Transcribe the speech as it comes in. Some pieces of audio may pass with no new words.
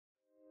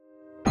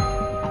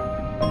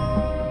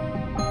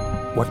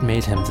What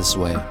made him this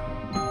way?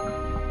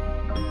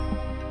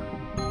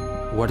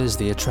 What is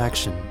the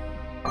attraction?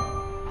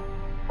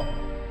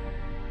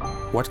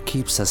 What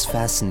keeps us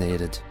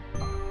fascinated?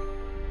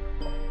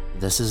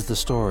 This is the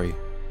story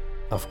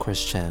of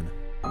Chris Chan.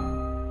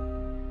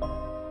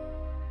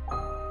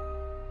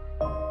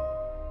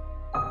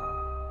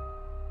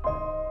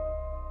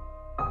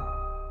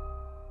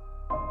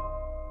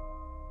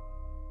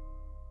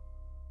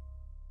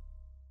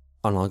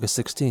 On August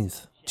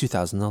 16th,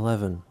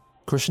 2011,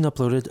 Christian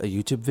uploaded a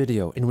YouTube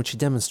video in which he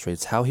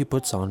demonstrates how he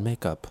puts on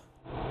makeup.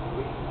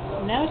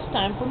 Now it's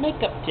time for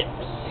makeup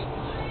tips.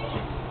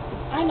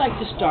 I like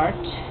to start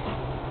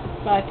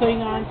by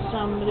putting on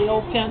some of the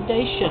old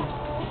foundation.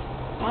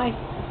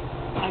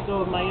 I go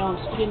with my own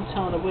skin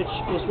tone, which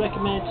was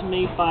recommended to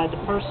me by the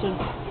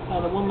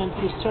woman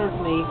who served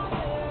me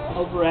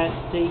over at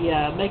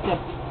the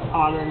makeup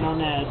parlor known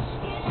as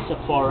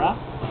Sephora.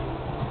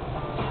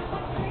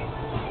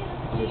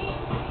 Just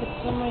put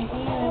some right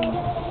here and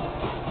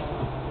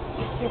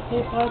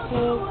carefully apply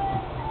to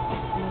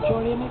the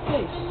majority of my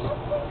face.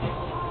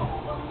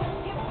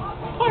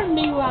 Pardon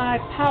me while I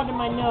powder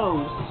my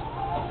nose.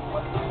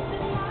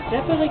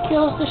 Definitely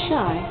kills the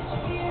shine,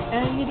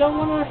 and you don't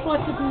want a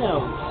reflective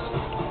nose.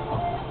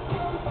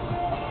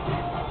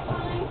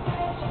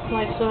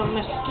 Apply some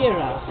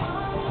mascara.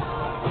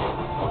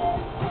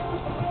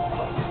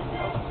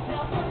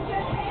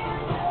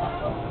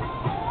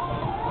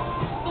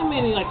 I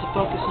mainly like to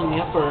focus on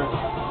the upper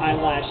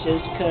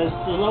eyelashes because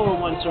the lower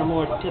ones are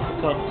more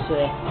difficult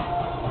to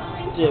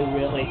do,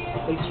 really,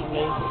 at least for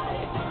me.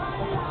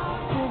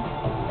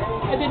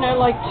 And then I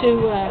like to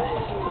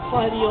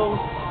apply the old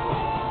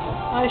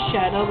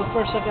eyeshadow, but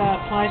first I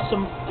gotta apply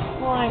some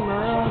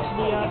primer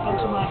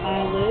onto my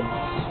eyelids.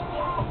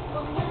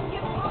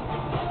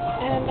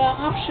 And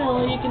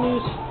optionally, you can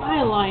use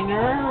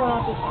eyeliner.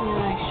 I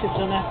should have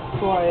done that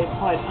before I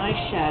applied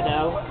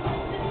eyeshadow.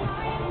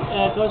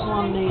 It goes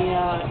along the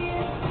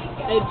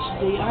edge of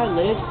the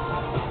eyelid,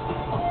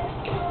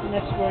 and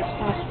that's where it's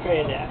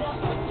concentrated at.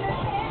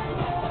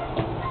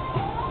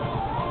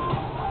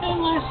 And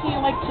lastly, I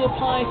like to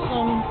apply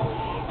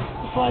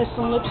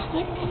some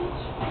lipstick.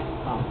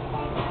 Oh,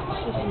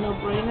 this is a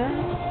no-brainer.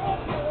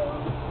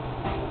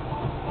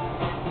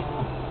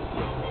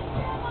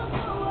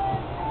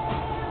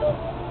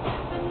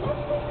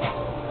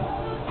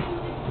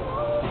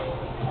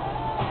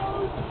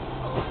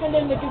 And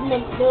then to give them a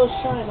little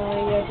shine,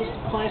 I just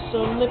apply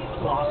some lip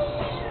gloss.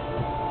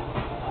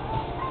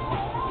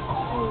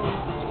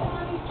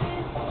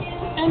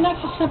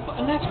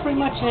 And that's pretty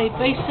much a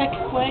basic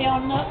way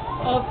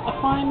of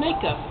applying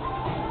makeup.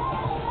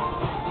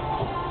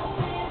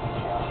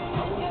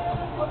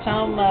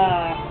 Tom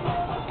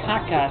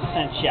Kaka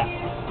sent ya.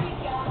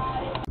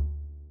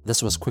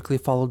 This was quickly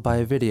followed by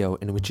a video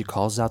in which he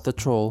calls out the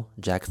troll,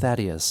 Jack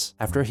Thaddeus,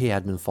 after he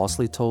had been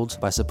falsely told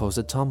by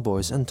supposed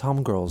tomboys and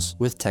tomgirls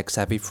with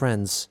tech-savvy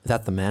friends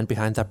that the man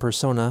behind that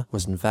persona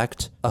was in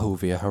fact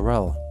Ahuvia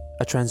Harrell,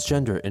 a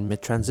transgender in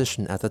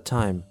mid-transition at the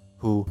time,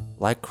 who,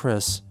 like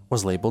Chris,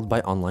 was labeled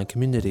by online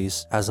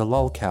communities as a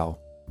lolcow,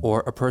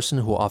 or a person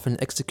who often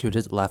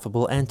executed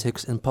laughable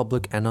antics in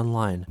public and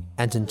online,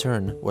 and in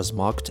turn was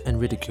mocked and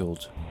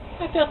ridiculed.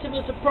 I felt it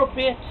was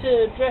appropriate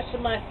to dress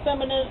in my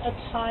feminine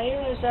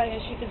attire as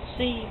you can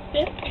see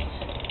fit.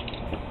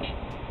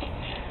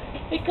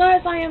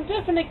 Because I am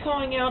definitely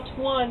calling out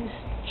one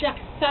Jack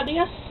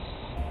Thaddeus,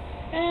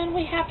 and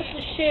we happen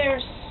to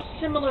share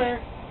similar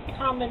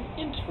common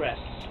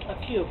interests, a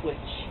few of which.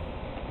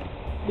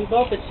 We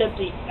both accept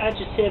the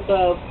adjective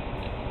of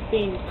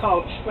being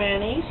called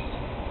trannies,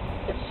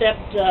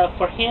 except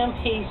for him,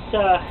 he's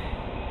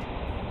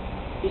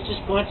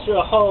just going through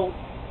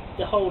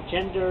the whole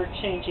gender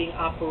changing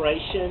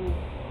operation.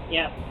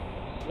 Yeah,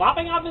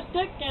 slopping off his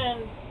dick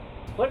and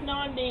putting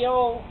on the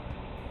old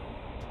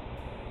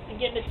and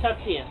getting it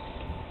tucked in.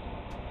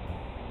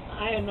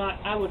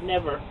 I would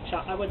never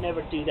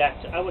do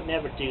that. I would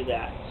never do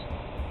that.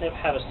 Never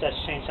have a such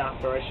change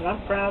operation.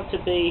 I'm proud to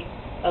be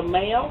a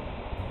male,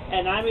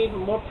 and I'm even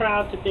more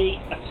proud to be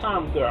a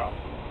tom girl.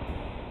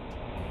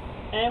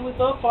 And we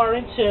both are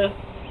into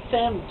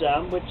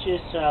femdom, which is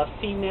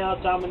female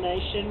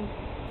domination.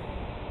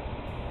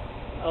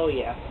 Oh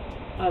yeah,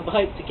 I'd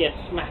like to get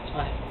smacked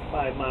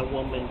by my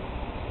woman.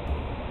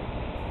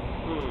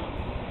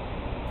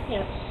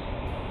 Yes.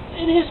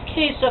 In his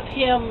case of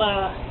him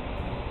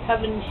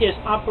having his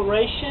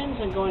operations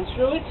and going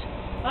through it,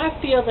 I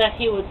feel that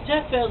he would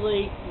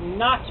definitely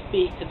not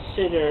be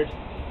considered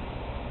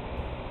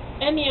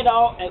any at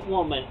all a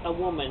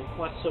woman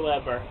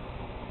whatsoever.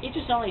 He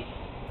just only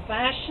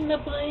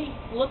fashionably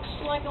looks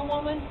like a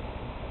woman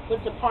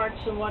with the parts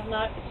and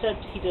whatnot,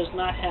 except he would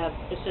not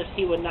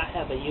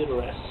have a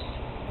uterus,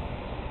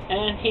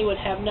 and he would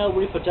have no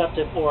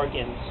reproductive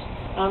organs.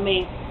 I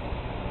mean,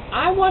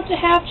 I want to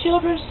have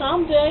children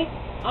someday.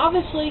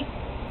 Obviously,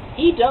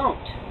 he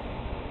don't.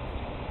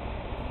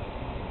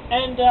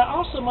 And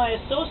also, my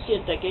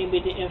associate that gave me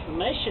the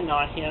information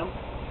on him,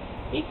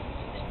 he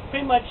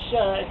pretty much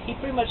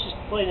just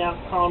pointed out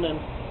calling him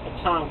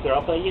a tom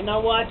girl. But you know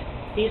what?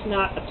 He's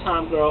not a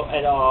tom girl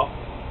at all.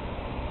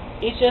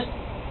 He's just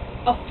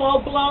a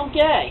full-blown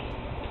gay.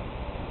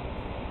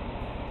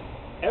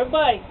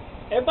 Everybody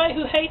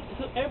who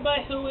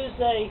is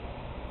a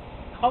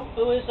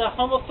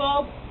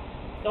homophobe,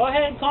 go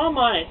ahead and call him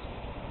on it.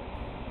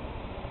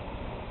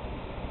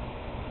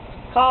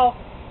 Call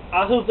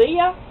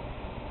Ahuvia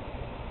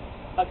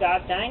a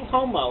goddamn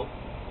homo.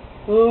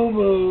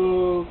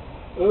 Homo.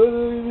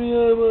 I'm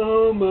a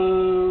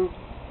homo.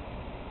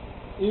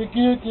 You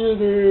can't get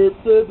her.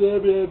 Blah, blah,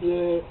 blah,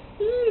 blah.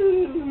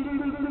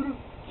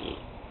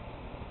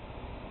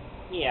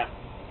 Yeah.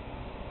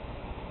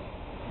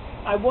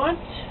 I want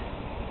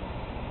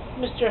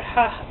Mr.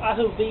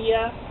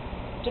 Ahuvia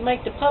to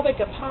make the public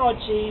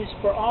apologies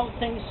for all the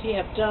things he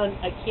has done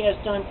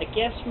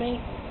against me.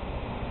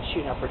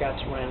 Shoot, I forgot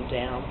to write him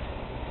down.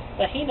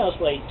 But he knows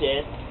what he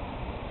did.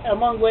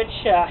 Among which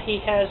he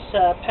has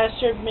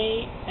pestered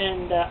me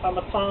and on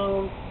the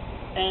phone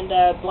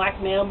and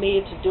blackmailed me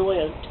into doing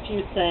a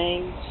few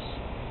things.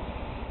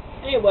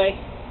 Anyway,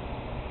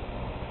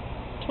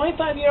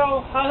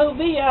 25-year-old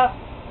Ahuvia,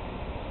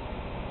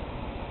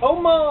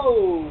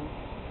 homo.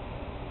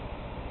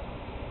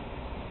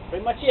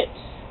 Pretty much it.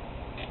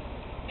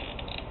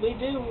 We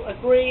do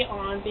agree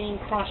on being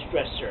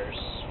cross-dressers.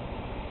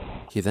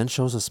 He then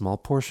shows a small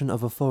portion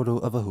of a photo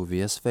of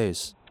Ahuvia's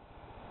face.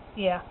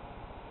 Yeah.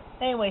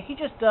 Anyway, he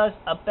just does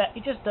a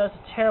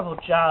terrible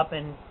job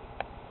in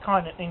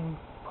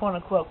quote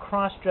unquote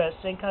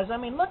cross-dressing. Because I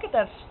mean, look at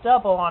that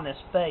stubble on his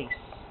face,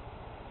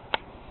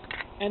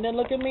 and then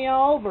look at me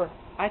all over.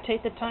 I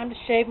take the time to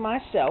shave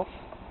myself.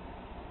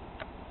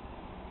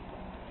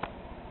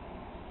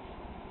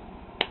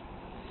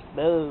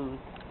 Smooth.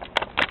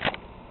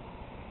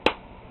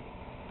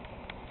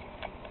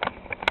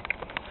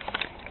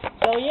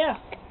 So yeah,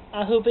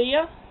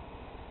 Ahuvia,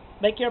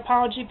 make your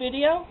apology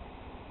video.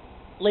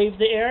 Leave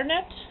the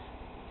internet.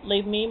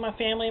 Leave me, my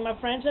family, and my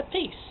friends at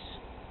peace.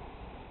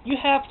 You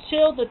have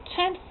till the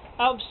 10th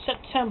of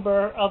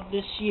September of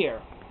this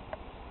year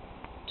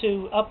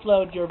to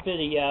upload your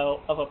video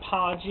of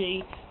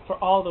apology for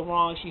all the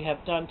wrongs you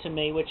have done to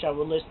me, which I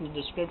will list in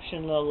the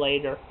description a little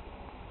later.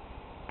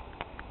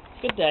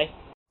 Good day.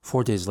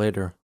 4 days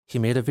later, he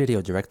made a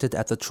video directed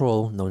at the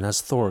troll known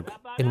as Thorg,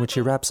 in which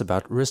he raps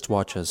about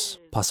wristwatches,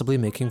 possibly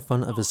making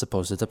fun of his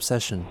supposed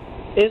obsession.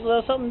 Here's a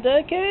little something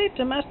dedicated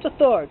to Master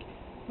Thorg.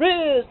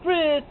 Wrist,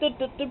 wrist,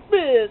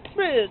 wrist,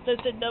 wrist,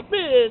 I said no,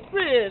 wrist,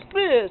 wrist,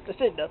 wrist, I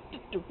said no,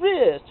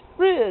 wrist,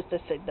 wrist, I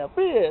said no,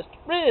 wrist,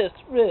 wrist,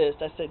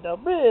 wrist, I said no,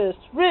 wrist,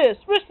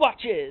 wrist,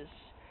 wristwatches,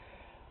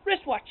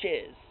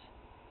 wristwatches,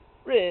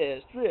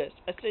 wrist, wrist,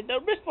 I said no,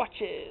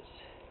 wristwatches,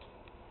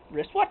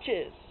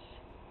 wristwatches,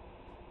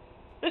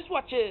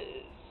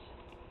 wristwatches,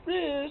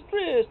 wrist,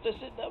 wrist, I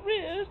said no,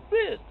 wrist,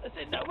 wrist, I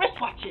said no,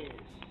 wristwatches.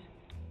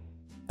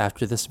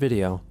 After this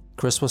video,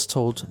 Chris was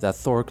told that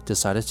Thorg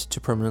decided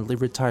to permanently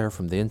retire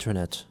from the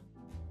internet.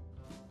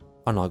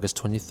 On August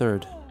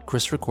 23rd,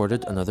 Chris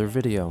recorded another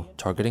video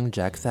targeting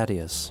Jack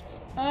Thaddeus.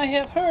 I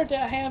have heard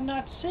that I have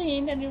not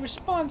seen any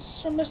response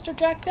from Mr.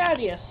 Jack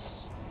Thaddeus,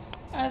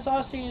 as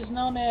also is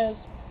known as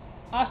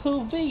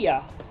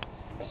Ahuvia.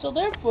 So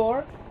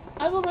therefore,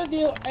 I will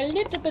reveal a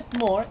little bit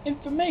more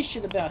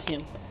information about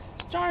him,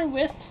 starting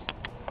with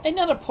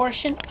another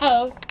portion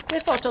of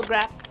the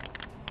photograph.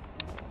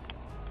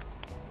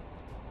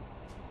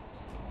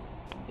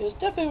 He was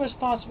definitely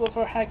responsible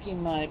for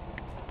hacking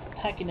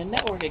the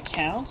network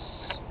accounts.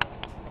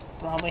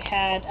 Probably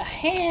had a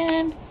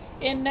hand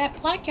in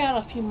that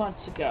blackout a few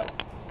months ago.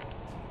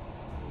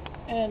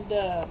 And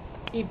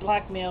he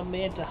blackmailed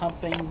me into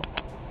humping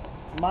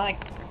my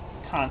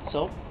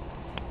console.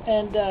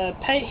 And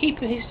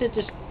he said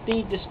to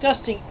be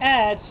disgusting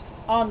ads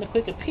on the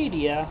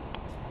Wikipedia,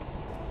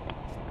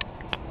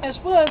 as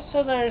well as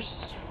other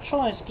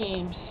trolling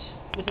schemes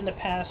within the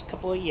past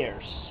couple of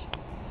years.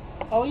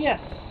 Oh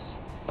yes.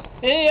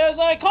 He is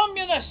a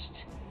communist,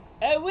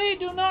 and we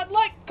do not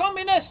like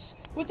communists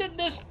within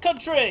this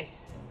country.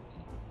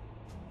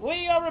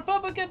 We are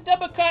Republican,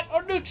 Democrat,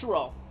 or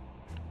neutral.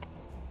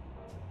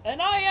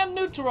 And I am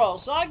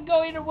neutral, so I can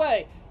go either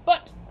way.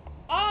 But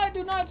I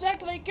do not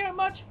exactly care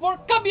much for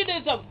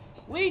communism.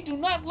 We do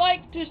not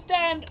like to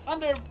stand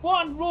under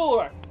one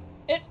ruler.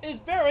 It is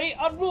very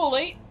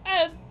unruly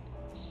and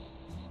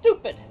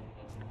stupid.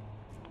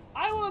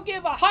 I will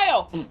give a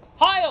Heil,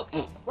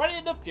 right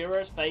in the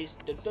Fuhrer's face.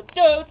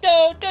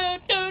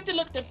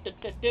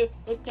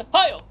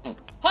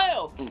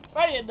 Heil,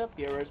 right in the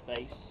Fuhrer's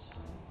face.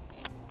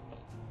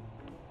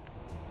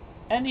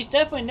 And he's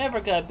definitely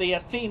never going to be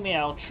a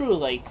female,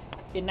 truly,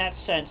 in that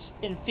sense,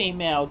 in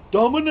female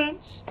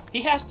dominance.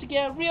 He has to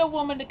get a real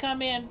woman to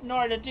come in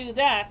order to do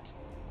that.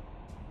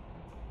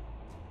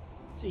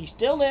 He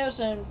still lives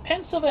in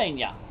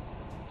Pennsylvania.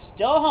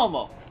 Still a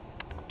homo.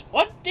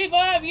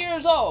 25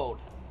 years old.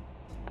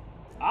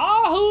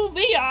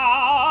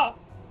 Ahuvia!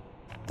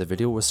 The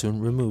video was soon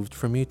removed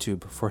from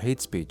YouTube for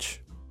hate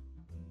speech.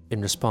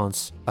 In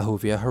response,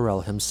 Ahuvia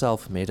Harel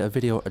himself made a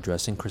video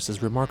addressing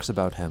Chris's remarks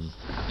about him.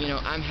 You know,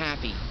 I'm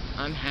happy.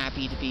 I'm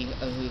happy to be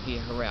Ahuvia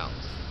Harel.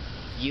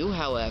 You,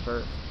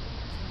 however,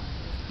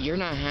 you're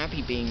not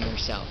happy being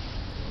yourself.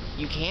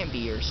 You can't be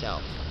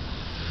yourself.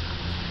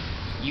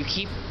 You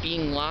keep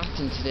being locked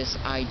into this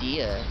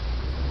idea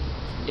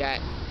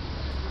that,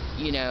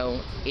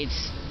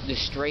 it's the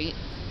straight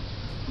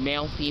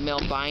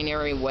male-female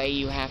binary way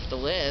you have to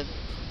live,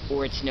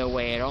 or it's no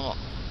way at all.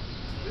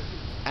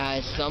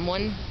 As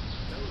someone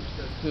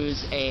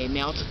who's a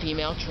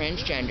male-to-female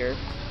transgender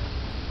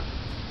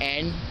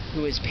and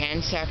who is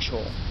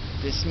pansexual,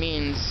 this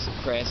means,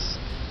 Chris,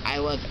 I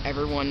love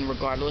everyone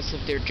regardless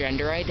of their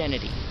gender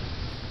identity.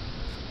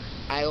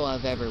 I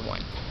love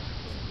everyone.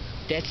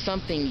 That's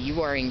something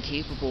you are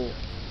incapable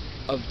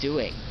of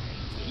doing.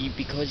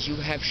 Because you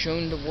have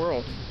shown the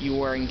world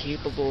you are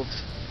incapable of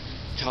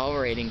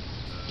tolerating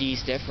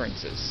these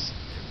differences.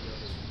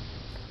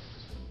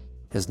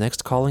 His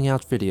next calling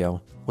out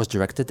video was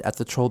directed at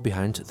the troll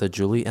behind the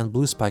Julie and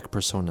Blue Spike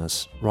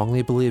personas,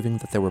 wrongly believing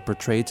that they were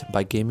portrayed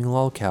by gaming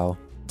lolcow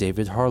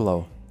David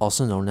Harlow,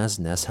 also known as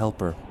Ness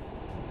Helper.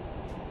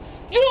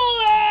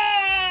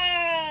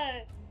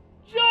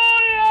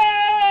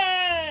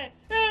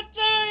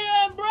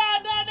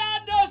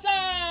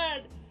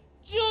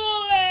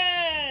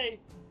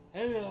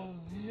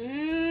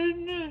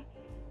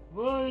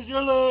 What is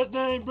your last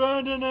name,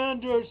 Brandon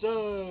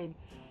Anderson?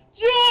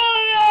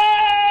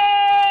 Juliet!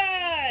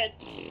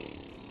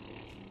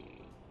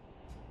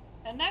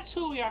 And that's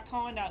who we are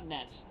calling out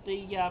next.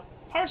 The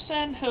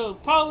person who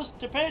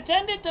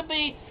pretended to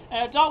be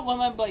an adult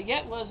woman, but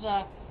yet was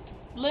a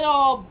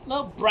little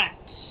brat.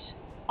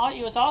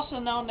 He was also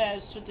known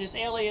as, with his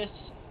alias,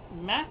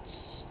 Mats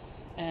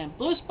and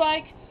Blue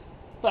Spike,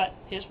 but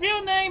his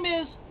real name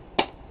is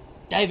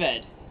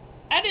David.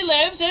 And he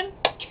lives in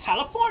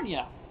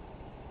California.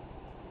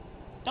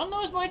 Don't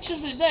know as much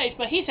as his age,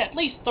 but he's at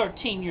least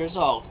 13 years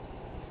old.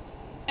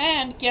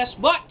 And guess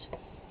what?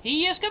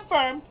 He is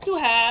confirmed to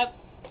have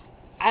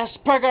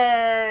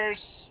Asperger's.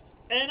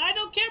 And I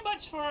don't care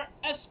much for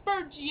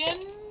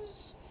Aspergians.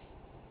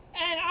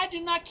 And I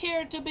do not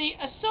care to be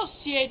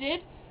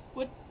associated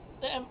with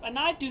them. And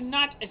I do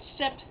not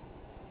accept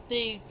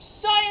the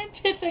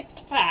scientific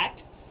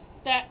fact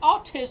that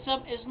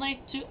autism is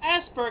linked to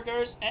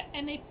Asperger's at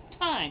any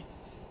time.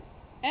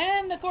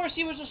 And, of course,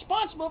 he was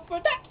responsible for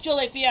that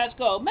Julie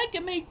fiasco,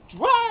 making me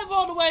drive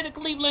all the way to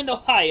Cleveland,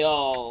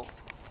 Ohio.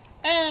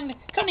 And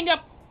cutting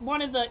up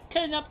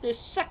the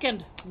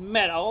second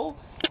medal.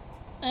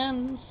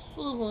 And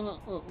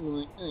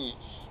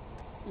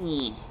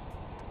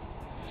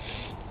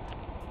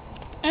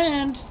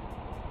and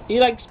he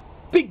likes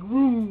big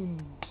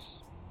rooms.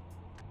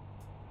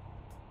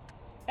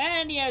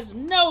 And he has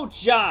no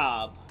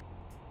job.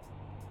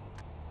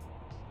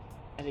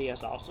 And he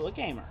is also a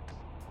gamer.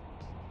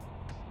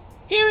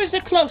 Here is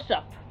a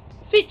close-up,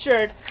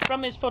 featured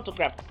from his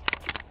photograph.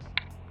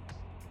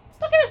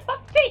 Look at his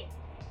buck teeth!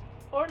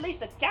 Or at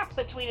least a gap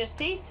between his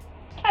teeth.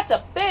 That's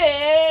a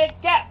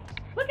big gap.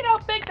 Look at how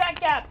big that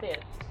gap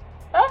is.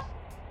 Huh?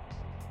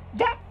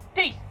 Gap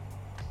teeth.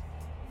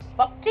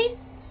 Buck teeth?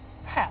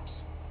 Perhaps.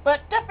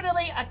 But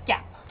definitely a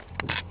gap.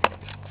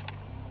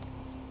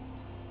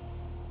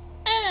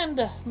 And,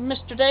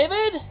 Mr.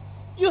 David,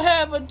 you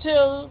have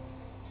until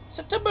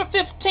September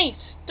 15th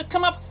to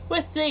come up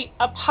with the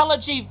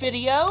apology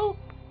video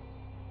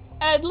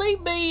and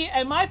leave me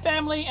and my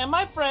family and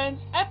my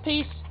friends at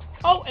peace.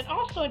 Oh, and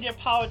also in the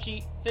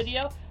apology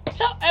video,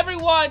 tell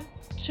everyone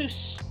to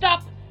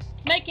stop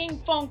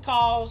making phone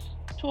calls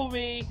to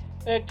me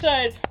and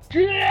say,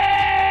 Julie!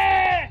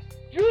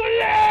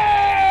 Julie!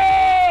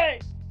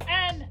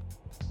 And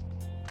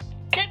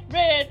get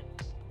rid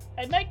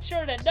and make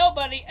sure that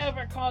nobody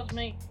ever calls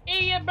me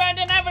Ian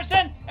Brandon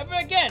Everson ever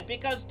again,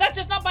 because that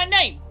is not my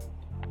name.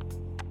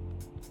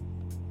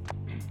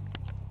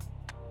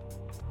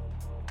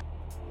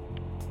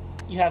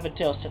 You have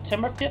until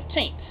September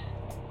 15th.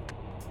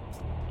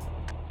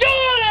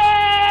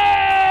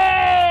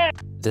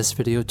 This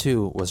video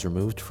too was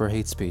removed for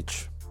hate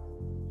speech.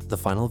 The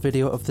final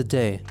video of the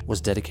day was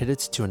dedicated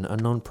to an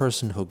unknown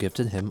person who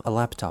gifted him a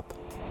laptop.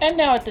 And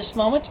now at this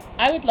moment,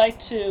 I would like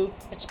to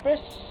express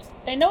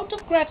a note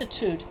of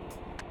gratitude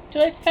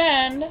to a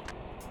fan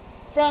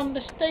from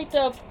the state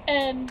of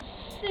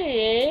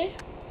NC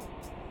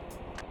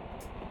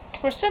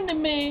for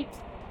sending me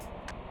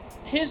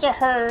his or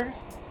her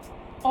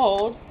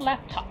old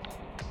laptop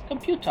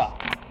computer.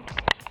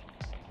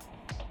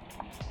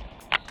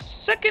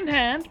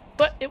 Second-hand,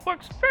 but it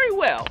works very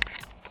well.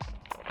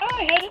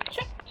 I had it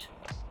checked.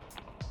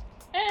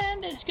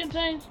 And it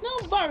contains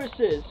no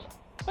viruses.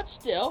 But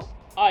still,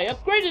 I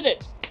upgraded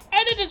it.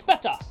 And it is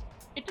better.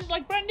 It is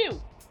like brand new.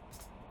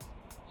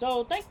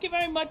 So thank you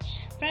very much,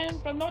 fan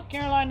from North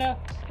Carolina,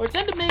 for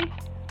sending me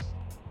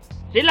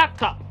the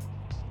laptop.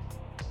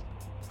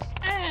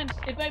 And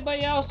if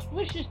anybody else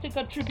wishes to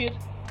contribute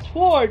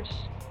towards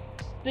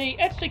the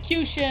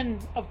execution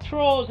of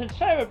trolls and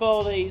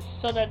cyberbullies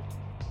so that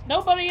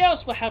nobody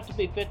else will have to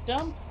be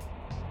victim,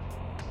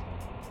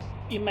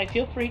 you may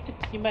feel free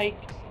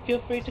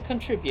to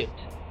contribute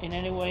in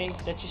any way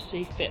that you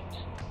see fit,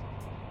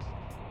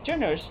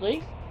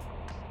 generously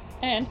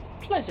and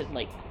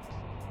pleasantly.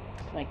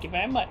 Thank you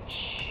very much.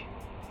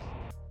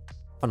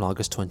 On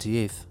August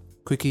 28th,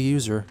 Quickie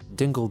user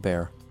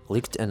Dinglebear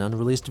leaked an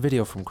unreleased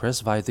video from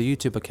Chris via the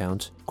YouTube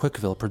account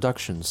Quickville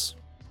Productions.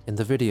 In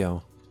the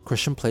video,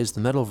 Christian plays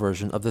the metal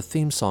version of the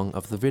theme song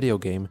of the video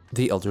game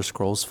The Elder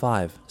Scrolls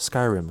V: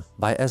 Skyrim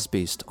by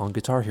Esbeast on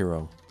Guitar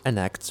Hero, and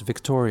acts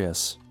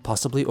victorious,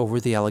 possibly over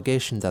the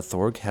allegation that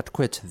Thorg had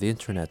quit the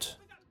internet.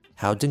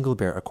 How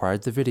Dinglebear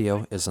acquired the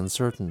video is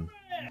uncertain.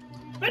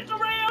 It's a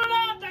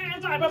real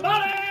dance,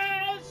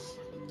 cyberbullies!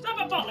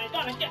 Cyberbullies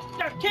gonna get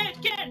their kid!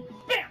 Bam!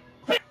 Bam!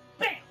 Bam!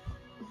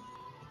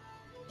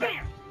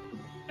 Bam!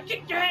 I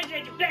kicked your head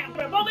in, you damn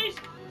cyberbullies!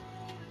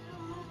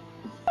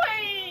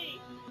 Whee!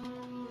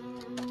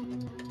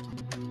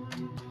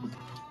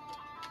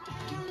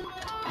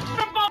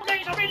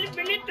 Cyberbullies are really,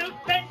 really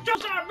stupid!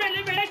 Jokes are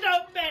really, really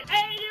stupid!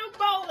 Hey, you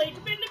bullies,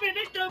 really,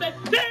 really stupid!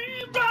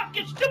 Hey, rock,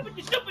 you stupid,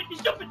 you stupid, you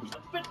stupid, you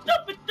stupid,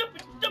 stupid,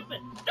 stupid,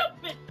 stupid,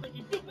 stupid,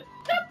 you stupid,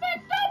 stupid,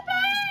 stupid!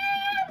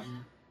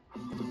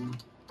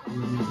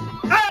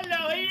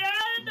 Hello,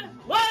 Ian!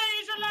 What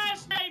is your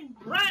last name?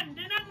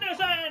 Brandon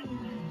Anderson!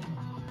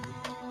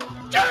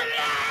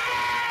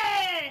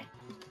 Julie!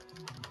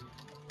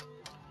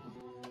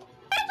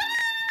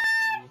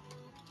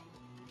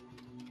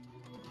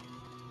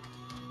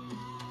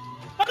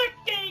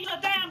 Quickie,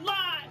 a damn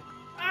lie!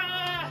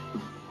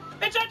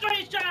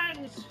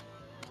 Exaggerations!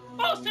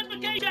 False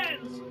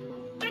implications!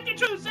 Taking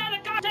truth out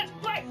of context,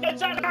 play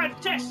inside of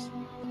context!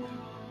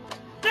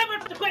 Never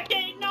the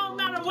Quickie, no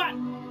matter what!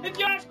 If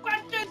you ask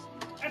questions,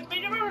 ask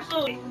me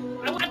universally!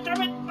 I will answer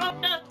it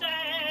on the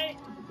day!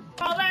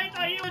 All they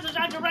know you is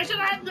exaggeration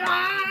and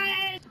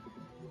lies!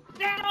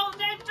 Now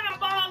they're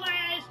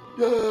bullies!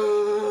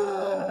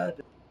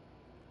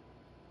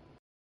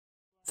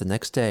 The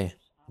next day,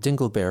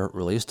 Dinglebear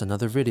released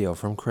another video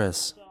from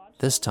Chris,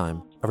 this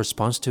time a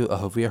response to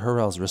Ahovia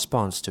Harrell's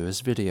response to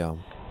his video.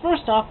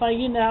 First off, I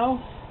am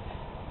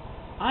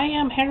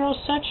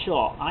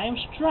heterosexual. I am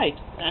straight.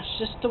 That's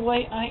just the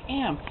way I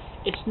am.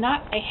 It's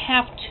not a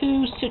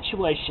have-to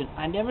situation.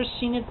 I've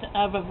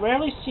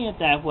rarely seen it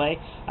that way.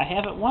 I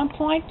have at one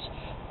point,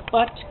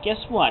 but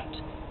guess what?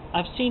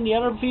 I've seen the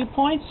other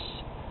viewpoints,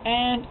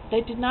 and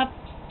they did not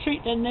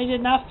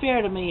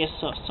fare to me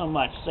so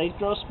much. They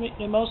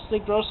mostly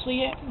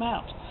grossly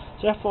out.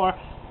 Therefore,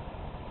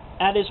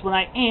 that is what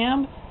I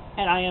am,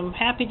 and I am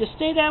happy to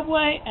stay that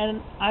way,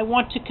 and I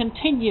want to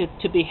continue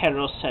to be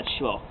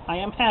heterosexual. I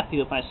am happy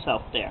with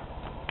myself there.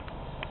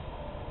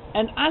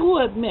 And I will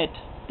admit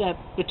that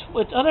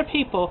with other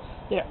people,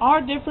 there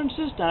are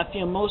differences that I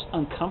feel most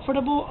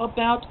uncomfortable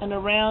about and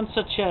around,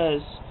 such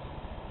as,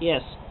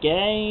 yes,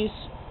 gays,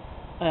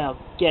 well,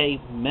 gay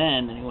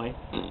men anyway.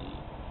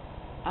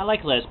 I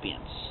like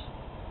lesbians.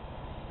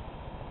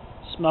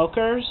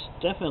 Smokers,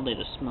 definitely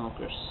the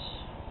smokers.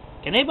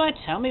 Can anybody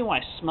tell me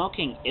why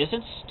smoking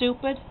isn't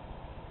stupid?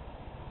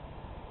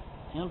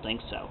 I don't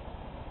think so.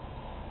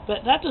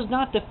 But that does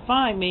not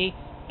define me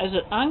as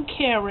an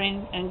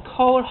uncaring and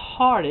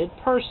cold-hearted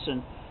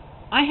person.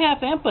 I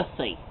have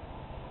empathy.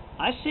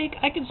 I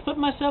can put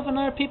myself in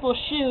other people's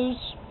shoes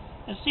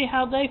and see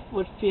how they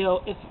would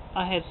feel if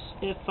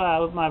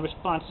my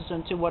responses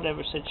into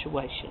whatever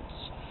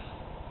situations.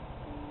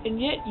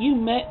 And yet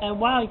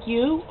while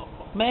you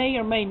may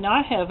or may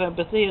not have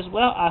empathy as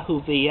well,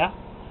 Ahuvia,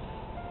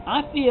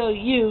 I feel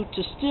you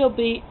to still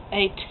be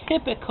a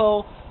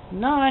typical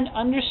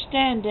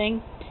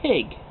non-understanding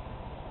pig.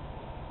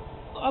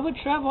 I would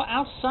travel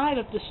outside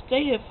of the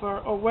state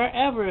or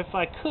wherever if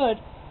I could,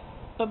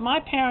 but my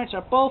parents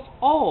are both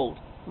old.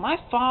 My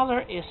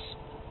father is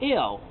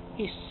ill.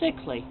 He's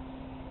sickly.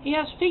 He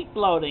has feet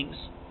bloatings.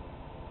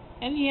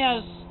 And he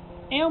has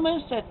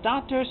ailments that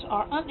doctors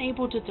are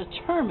unable to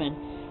determine.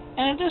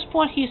 And at this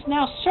point, he's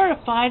now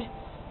certified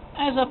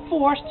as a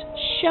forced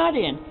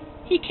shut-in.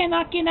 He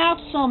cannot get out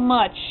so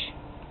much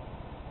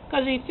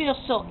because he feels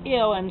so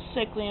ill and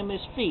sickly in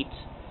his feet.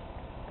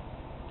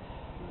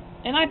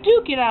 And I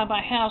do get out of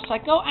my house. I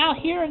go out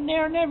here and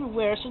there and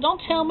everywhere, so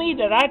don't tell me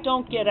that I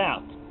don't get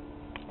out.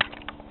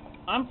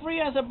 I'm free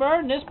as a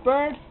bird, and this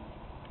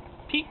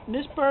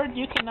bird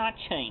you cannot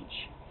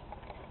change.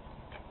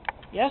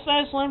 Yes,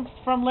 I was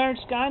from Leonard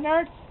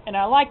Skynyrd, and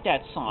I like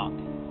that song.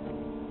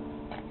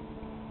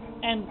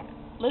 And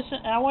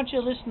listen, I want you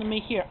to listen to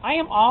me here. I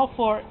am all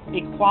for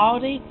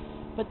equality,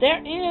 but there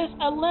is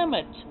a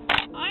limit.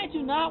 I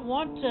do not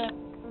want to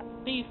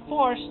be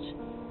forced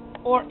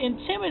or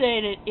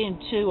intimidated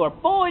into or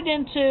bullied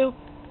into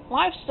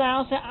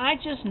lifestyles that I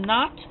just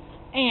not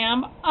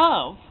am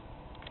of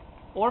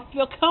or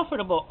feel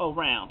comfortable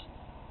around.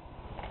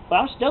 But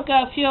I'm still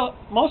going to feel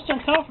most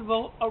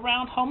uncomfortable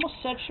around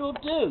homosexual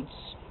dudes,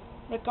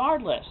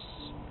 regardless.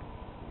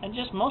 And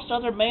just most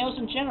other males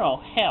in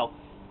general. Hell,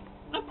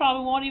 I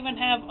probably won't even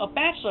have a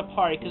bachelor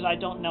party because I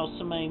don't know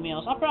so many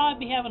males. I'll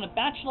probably be having a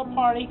bachelor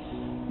party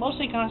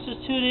mostly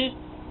constituted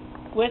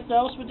with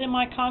those within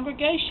my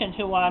congregation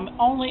who I'm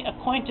only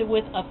acquainted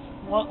with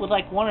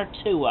like one or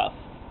two of.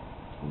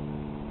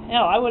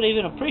 Hell, I would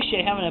even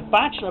appreciate having a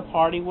bachelor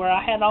party where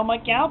I had all my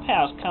gal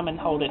pals come and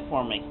hold it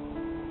for me.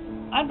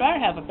 I'd rather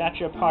have a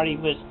bachelor party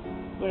with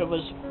where it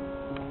was,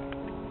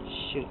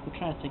 shoot, I'm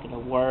trying to think of the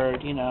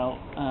word, you know,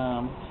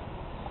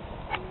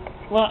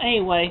 well,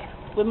 anyway,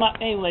 with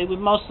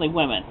mostly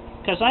women,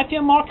 because I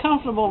feel more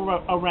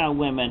comfortable around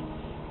women.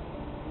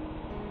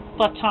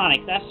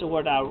 Platonic, that's the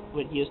word I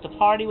would use. The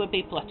party would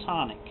be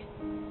platonic.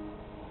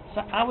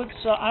 So I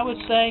would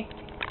say,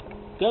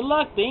 good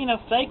luck being a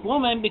fake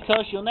woman,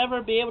 because you'll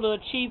never be able to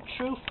achieve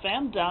true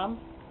femdom.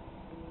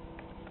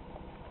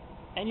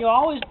 And you'll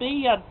always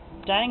be a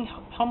dang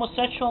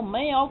homosexual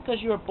male,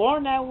 because you were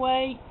born that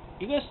way.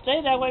 You're gonna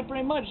stay that way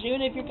pretty much,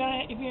 even if you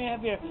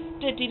have your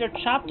dick either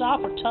chopped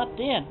off or tucked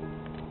in.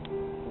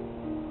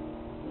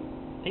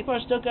 People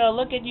are still gonna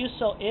look at you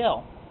so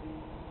ill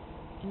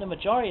in the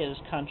majority of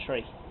this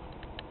country.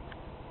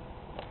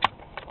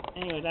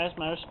 Anyway, that's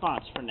my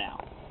response for now.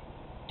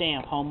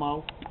 Damn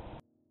homo.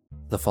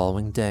 The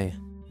following day,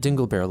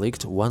 Dinglebear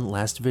leaked one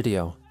last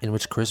video in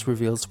which Chris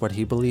reveals what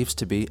he believes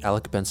to be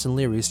Alec Benson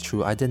Leary's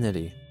true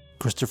identity.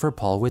 Christopher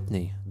Paul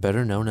Whitney,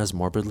 better known as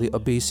morbidly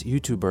obese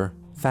YouTuber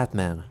Fat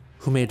Man,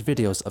 who made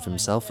videos of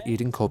himself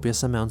eating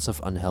copious amounts of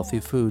unhealthy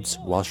foods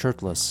while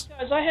shirtless.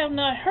 Because I have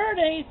not heard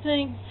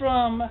anything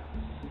from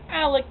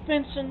Alec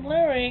Benson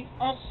Leary,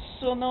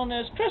 also known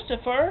as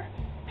Christopher,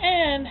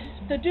 and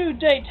the due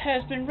date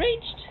has been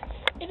reached.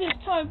 It is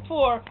time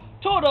for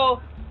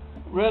total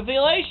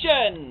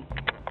revelation.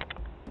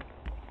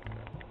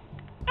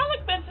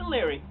 Alec Benson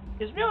Leary.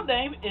 His real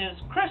name is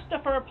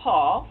Christopher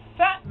Paul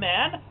Fat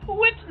Man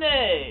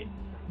Whitney.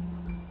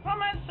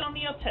 From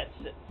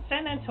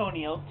San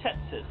Antonio,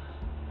 Texas.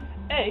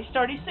 Age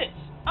 36.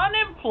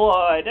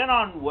 Unemployed and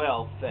on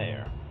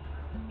welfare.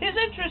 His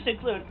interests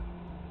include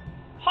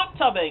hot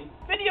tubbing,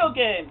 video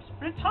games,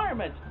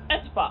 retirement,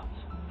 Xbox,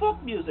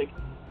 folk music,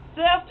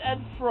 theft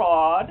and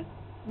fraud,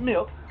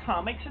 milk,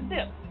 comics and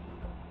dip,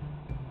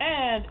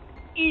 and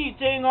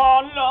eating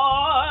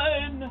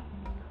online.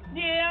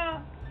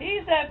 Yeah,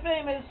 he's that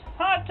famous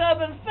hot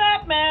tubbing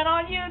fat man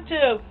on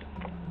YouTube.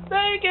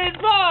 Making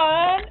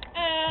fun,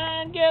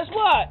 and guess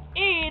what?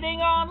 Eating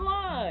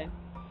online.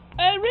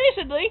 And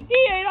recently,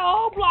 he ate a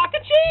whole block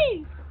of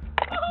cheese.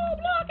 A whole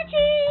block of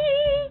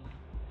cheese.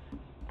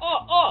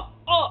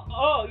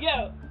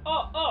 Yeah.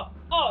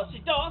 Si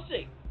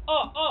Darcy.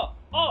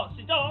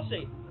 Si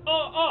Darcy.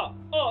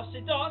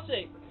 Si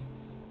Darcy.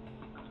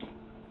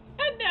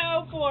 And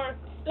now for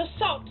the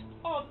salt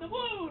on the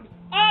wound.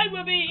 I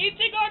will be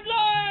eating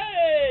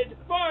online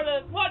for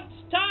the once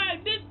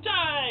time, this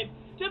time,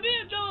 to be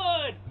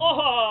enjoyed.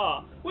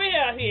 We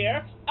have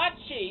here a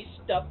cheese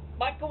stuffed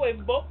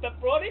microwavable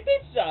pepperoni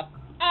pizza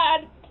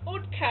and a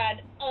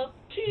can of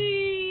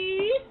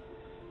tea.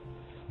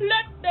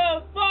 Let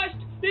the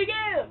feast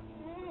begin.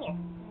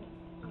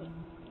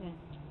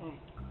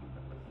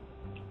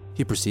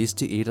 He proceeds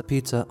to eat a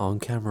pizza on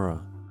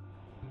camera.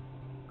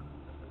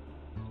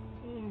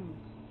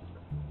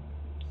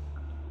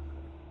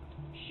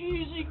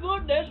 Cheesy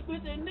goodness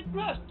within the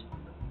crust.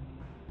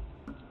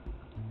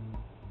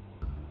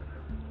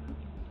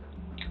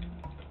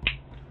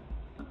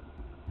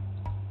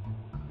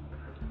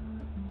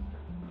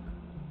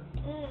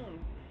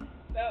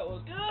 That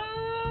was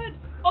good.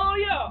 Oh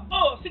yeah.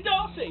 Si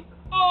Darcy.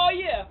 Oh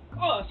yeah.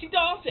 Si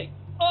Darcy.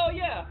 Oh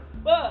yeah.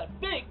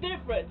 But big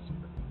difference.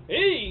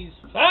 He's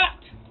fat.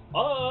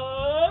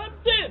 I'm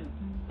thin.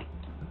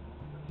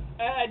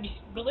 And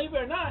believe it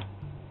or not,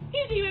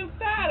 he's even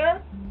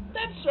fatter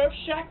than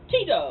Surfshark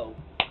Tito,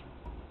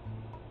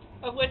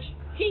 of which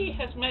he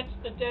has met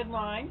the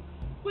deadline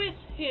with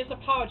his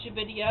apology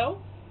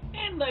video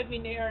and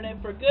leaving the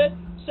internet for good,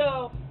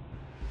 so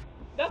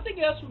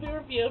nothing else will be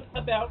revealed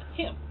about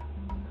him.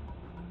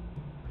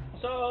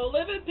 So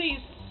live in peace,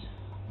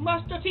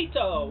 Master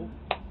Tito.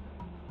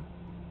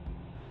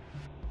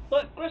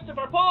 But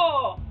Christopher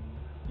Paul,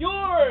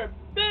 your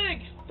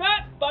big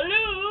fat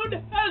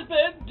balloon has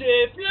been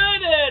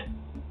deflated.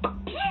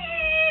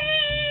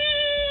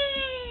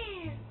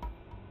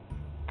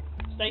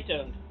 Stay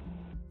tuned.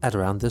 At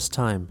around this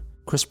time,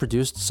 Chris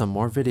produced some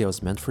more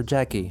videos meant for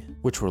Jackie,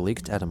 which were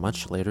leaked at a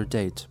much later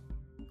date.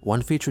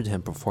 One featured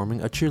him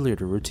performing a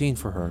cheerleader routine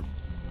for her.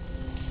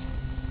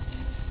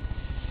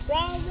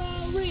 Rah,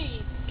 rah,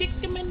 ree, kick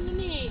him in the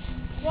knee.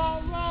 Rah,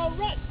 rah,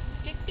 rut,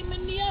 kick him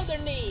in the other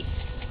knee.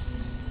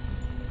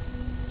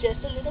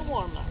 Just a little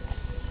warm-up.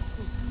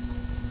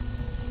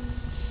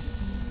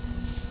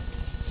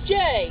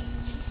 J,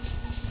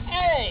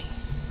 A,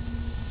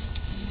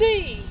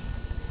 C,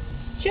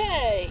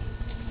 K,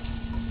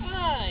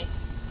 I,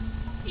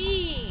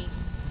 E,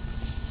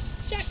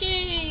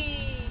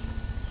 Jackie.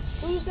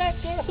 Who's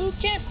that girl who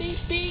can't be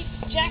beat?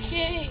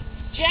 Jackie,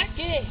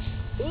 Jackie.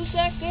 Who's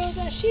that girl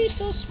that she's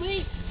so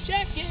sweet?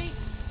 Jackie,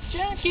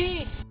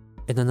 Jackie.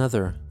 In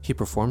another, he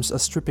performs a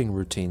stripping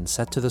routine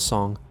set to the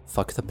song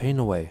Fuck the Pain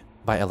Away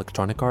by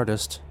electronic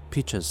artist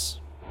Peaches.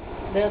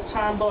 Little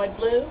tomboy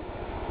blue,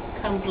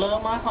 come blow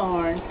my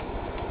horn.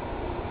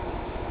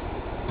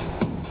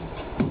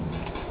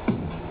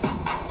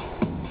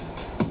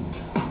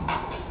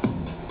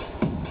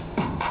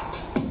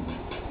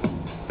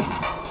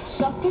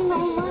 Sucking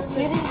on my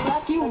titties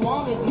like you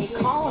wanted me,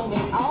 calling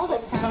me all the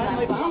time.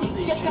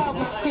 Check out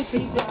my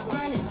Streets are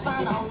running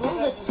fine all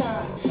the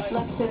time.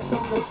 Like sex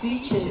on the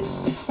beaches.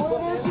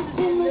 What else is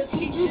in the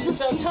teachers?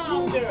 So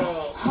Tom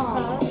girl.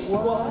 Huh?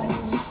 What?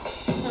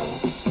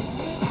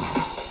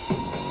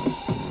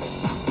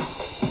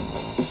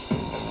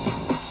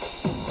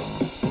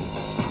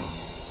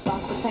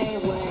 Stop the pain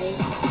away.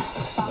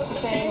 Stop the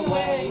pain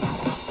away.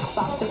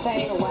 Stop the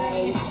pain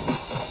away.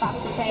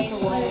 Stop the pain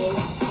away.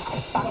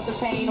 Stop the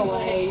pain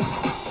away.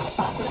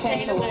 Stop the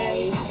pain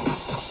away.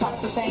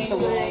 Stop the pain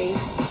away.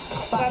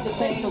 Stop the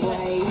pain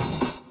away.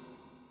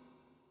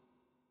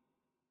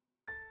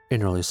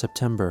 In early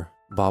September,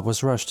 Bob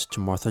was rushed to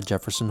Martha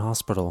Jefferson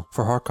Hospital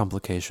for heart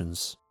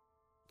complications.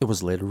 It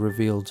was later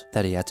revealed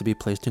that he had to be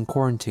placed in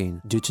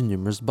quarantine due to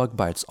numerous bug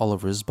bites all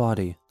over his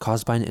body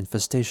caused by an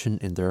infestation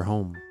in their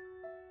home.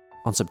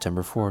 On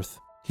September 4th,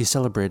 he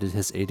celebrated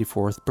his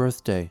 84th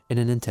birthday in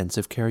an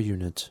intensive care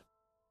unit.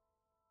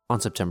 On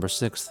September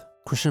 6th,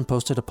 Christian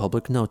posted a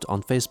public note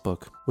on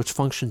Facebook, which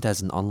functioned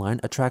as an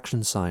online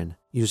attraction sign,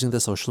 using the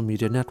social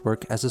media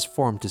network as his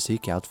form to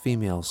seek out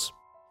females.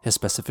 His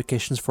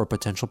specifications for a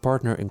potential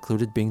partner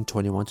included being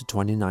 21 to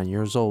 29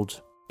 years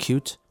old,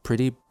 cute,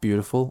 pretty,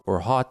 beautiful, or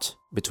hot,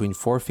 between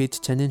 4 feet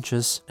 10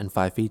 inches and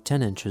 5 feet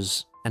 10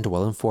 inches, and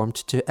well-informed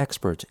to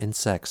expert in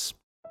sex.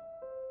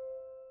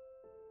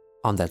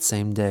 On that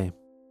same day,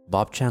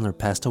 Bob Chandler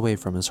passed away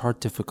from his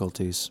heart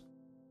difficulties.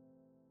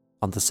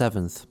 On the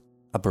 7th,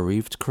 a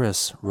bereaved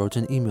Chris wrote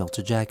an email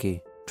to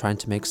Jackie, trying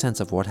to make sense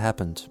of what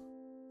happened.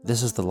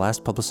 This is the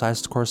last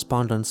publicized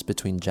correspondence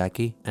between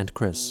Jackie and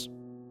Chris.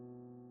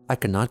 I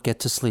cannot get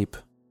to sleep.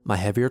 My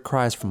heavier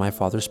cries for my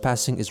father's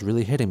passing is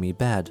really hitting me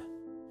bad.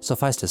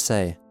 Suffice to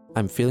say,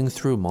 I'm feeling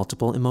through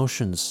multiple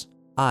emotions.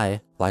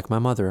 I, like my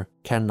mother,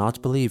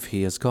 cannot believe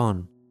he is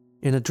gone.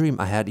 In a dream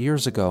I had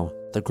years ago,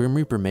 the Grim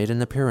Reaper made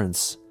an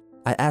appearance.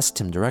 I asked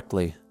him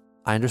directly,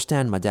 I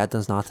understand my dad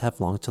does not have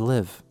long to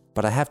live,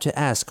 but I have to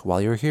ask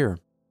while you're here,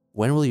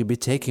 when will you be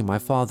taking my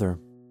father?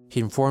 He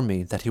informed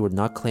me that he would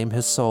not claim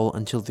his soul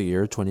until the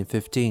year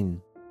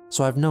 2015.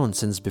 So I've known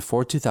since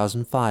before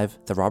 2005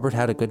 that Robert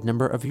had a good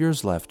number of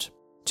years left.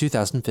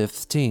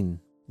 2015.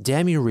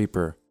 Damn you,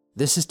 Reaper.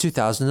 This is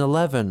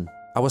 2011.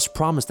 I was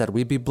promised that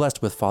we'd be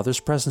blessed with Father's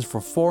presence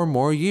for 4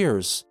 more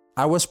years.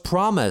 I was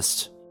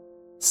promised.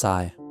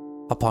 Sigh.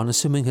 Upon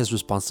assuming his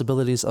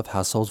responsibilities of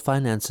household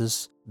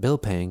finances, bill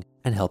paying,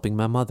 and helping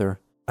my mother,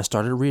 I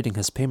started reading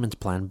his payment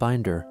plan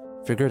binder,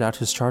 figured out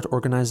his chart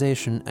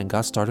organization, and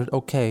got started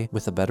okay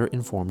with a better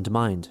informed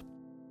mind.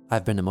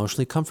 I've been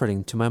emotionally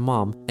comforting to my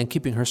mom and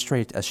keeping her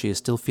straight as she is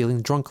still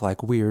feeling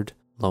drunk-like weird,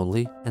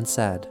 lonely, and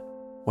sad.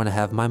 When I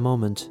have my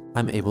moment,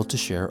 I'm able to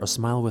share a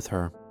smile with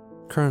her.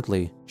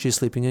 Currently, she's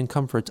sleeping in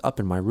comfort up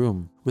in my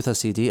room, with a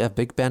CD of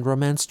big band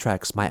romance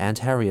tracks my Aunt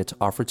Harriet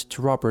offered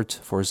to Robert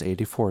for his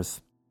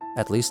 84th.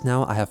 At least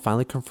now I have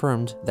finally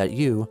confirmed that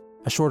you,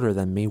 a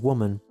shorter-than-me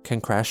woman,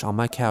 can crash on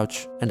my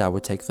couch and I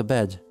would take the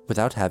bed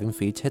without having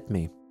feet hit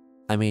me.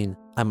 I mean,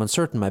 I'm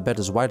uncertain my bed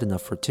is wide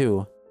enough for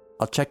 2.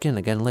 I'll check in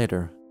again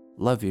later.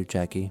 Love you,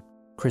 Jackie.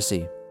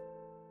 Chrissy.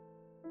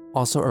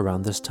 Also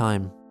around this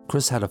time,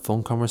 Chris had a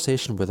phone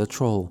conversation with a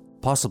troll,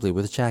 possibly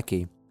with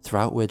Jackie,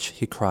 throughout which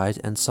he cried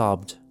and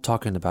sobbed,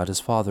 talking about his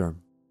father.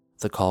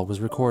 The call was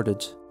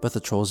recorded, but the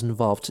trolls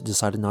involved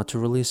decided not to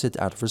release it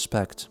out of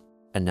respect,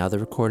 and now the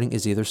recording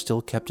is either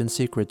still kept in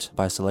secret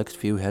by a select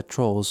few head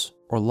trolls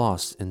or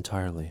lost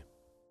entirely.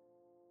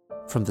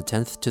 From the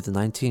 10th to the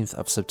 19th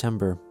of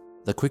September,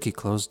 the Quickie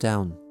closed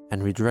down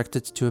and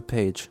redirected to a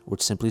page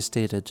which simply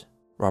stated,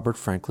 Robert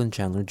Franklin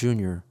Chandler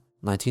Jr.,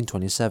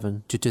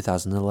 1927 to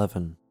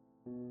 2011.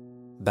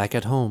 Back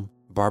at home,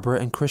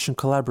 Barbara and Christian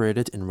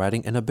collaborated in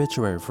writing an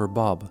obituary for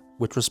Bob,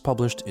 which was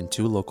published in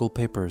 2 local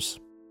papers.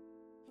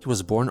 He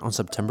was born on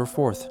September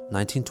 4th,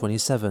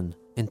 1927,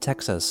 in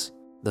Texas,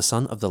 the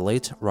son of the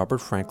late Robert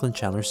Franklin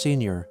Chandler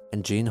Sr.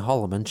 and Jean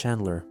Holloman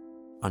Chandler.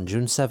 On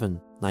June 7,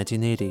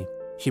 1980,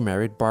 he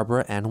married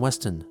Barbara Ann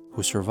Weston,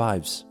 who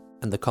survives,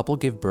 and the couple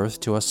gave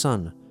birth to a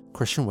son,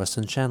 Christian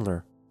Weston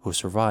Chandler, who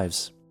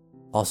survives.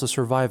 Also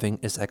surviving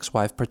is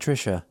ex-wife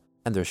Patricia,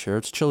 and their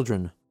shared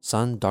children,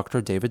 son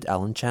Dr. David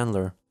Allen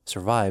Chandler,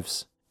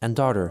 survives, and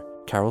daughter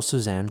Carol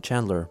Suzanne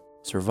Chandler,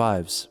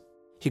 survives.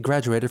 He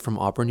graduated from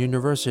Auburn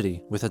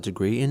University with a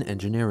degree in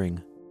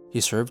engineering.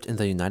 He served in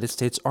the United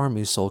States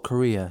Army Seoul,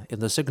 Korea in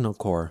the Signal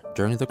Corps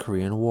during the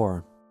Korean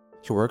War.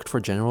 He worked for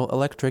General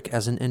Electric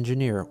as an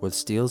engineer with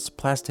steels,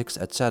 plastics,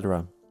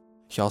 etc.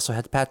 He also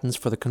had patents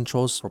for the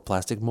controls for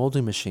plastic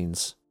molding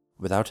machines.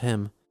 Without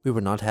him, we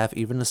would not have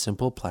even a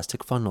simple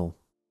plastic funnel.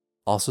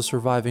 Also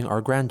surviving are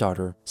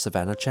granddaughter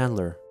Savannah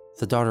Chandler,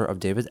 the daughter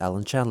of David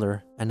Allen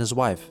Chandler, and his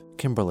wife,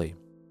 Kimberly.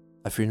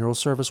 A funeral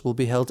service will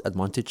be held at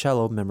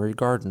Monticello Memory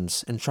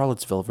Gardens in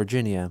Charlottesville,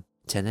 Virginia,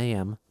 10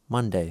 a.m.,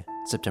 Monday,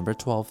 September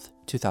 12,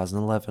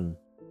 2011.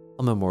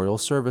 A memorial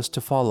service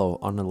to follow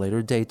on a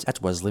later date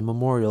at Wesley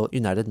Memorial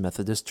United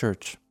Methodist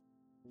Church.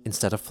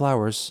 Instead of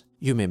flowers,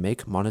 you may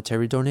make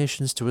monetary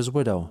donations to his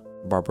widow,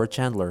 Barbara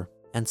Chandler,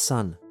 and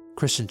son,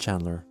 Christian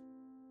Chandler.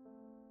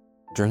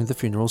 During the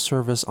funeral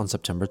service on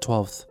September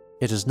 12th,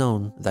 it is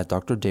known that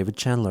Dr. David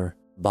Chandler,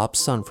 Bob's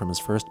son from his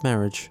first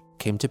marriage,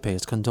 came to pay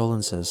his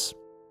condolences.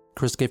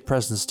 Chris gave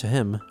presents to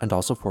him and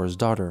also for his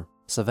daughter,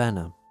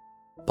 Savannah.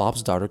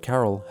 Bob's daughter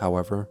Carol,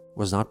 however,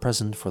 was not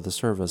present for the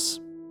service.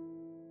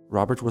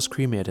 Robert was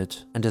cremated,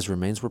 and his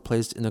remains were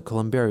placed in a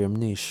columbarium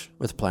niche,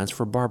 with plans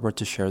for Barbara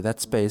to share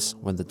that space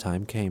when the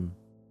time came.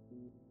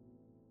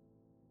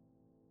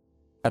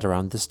 At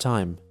around this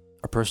time,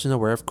 a person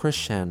aware of Chris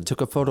Shan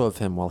took a photo of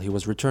him while he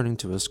was returning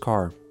to his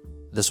car.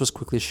 This was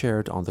quickly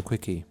shared on the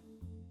Quickie.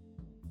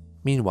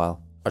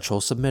 Meanwhile, a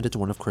troll submitted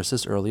one of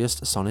Chris's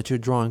earliest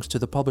sonitude drawings to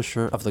the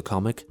publisher of the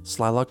comic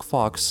Slylock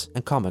Fox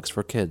and Comics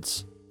for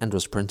Kids, and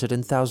was printed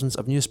in thousands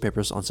of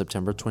newspapers on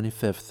September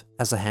 25th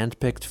as a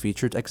hand-picked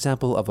featured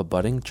example of a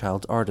budding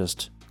child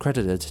artist,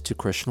 credited to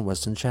Christian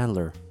Weston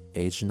Chandler,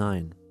 age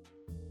 9.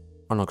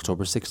 On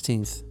October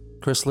 16th,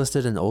 Chris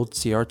listed an old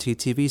CRT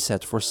TV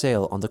set for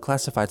sale on the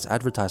classifieds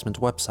advertisement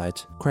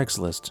website,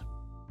 Craigslist.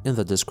 In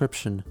the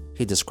description,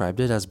 he described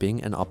it as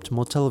being an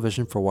optimal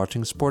television for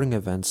watching sporting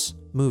events,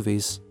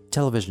 movies,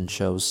 television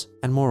shows,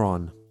 and more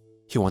on.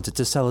 He wanted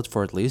to sell it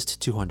for at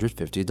least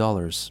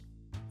 $250.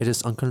 It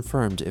is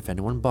unconfirmed if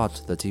anyone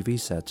bought the TV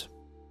set.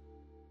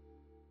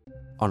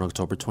 On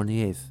October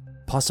 28th,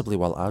 possibly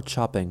while out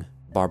shopping,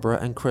 Barbara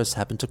and Chris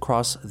happened to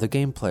cross The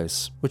Game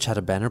Place, which had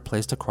a banner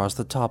placed across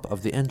the top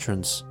of the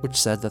entrance, which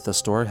said that the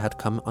store had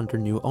come under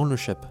new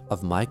ownership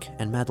of Mike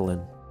and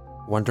Madeline.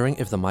 Wondering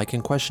if the Mike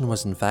in question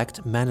was in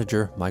fact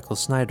manager Michael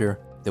Snyder,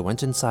 they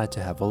went inside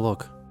to have a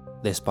look.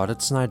 They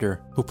spotted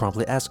Snyder, who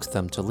promptly asked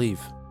them to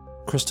leave.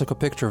 Chris took a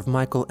picture of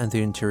Michael and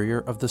the interior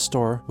of the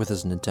store with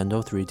his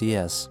Nintendo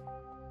 3DS.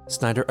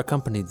 Snyder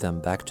accompanied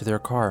them back to their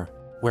car,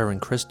 wherein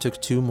Chris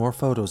took 2 more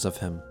photos of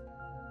him.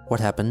 What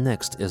happened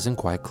next isn't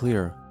quite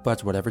clear,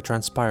 but whatever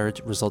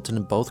transpired resulted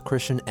in both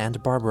Christian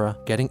and Barbara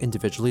getting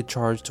individually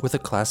charged with a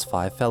Class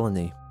 5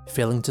 felony,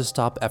 failing to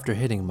stop after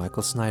hitting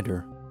Michael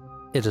Snyder.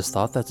 It is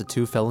thought that the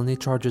 2 felony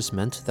charges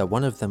meant that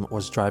one of them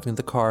was driving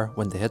the car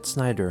when they hit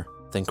Snyder.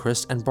 Then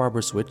Chris and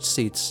Barbara switched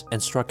seats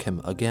and struck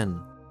him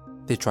again.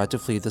 They tried to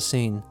flee the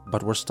scene,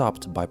 but were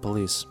stopped by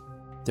police.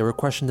 They were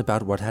questioned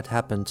about what had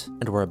happened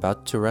and were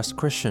about to arrest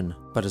Christian,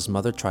 but his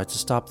mother tried to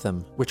stop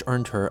them, which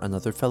earned her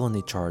another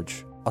felony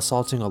charge,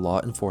 assaulting a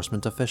law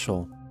enforcement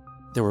official.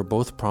 They were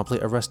both promptly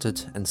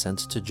arrested and sent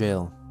to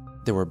jail.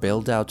 They were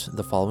bailed out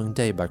the following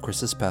day by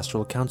Chris's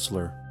pastoral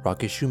counselor,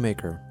 Rocky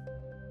Shoemaker.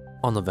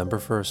 On November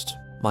 1st,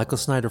 Michael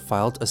Snyder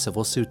filed a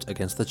civil suit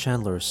against the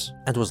Chandlers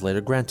and was later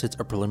granted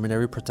a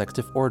preliminary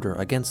protective order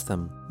against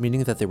them,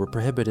 meaning that they were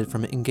prohibited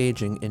from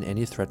engaging in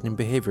any threatening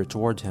behavior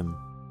toward him.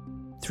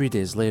 3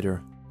 days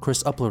later,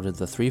 Chris uploaded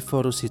the 3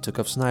 photos he took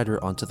of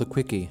Snyder onto the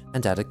Quickie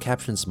and added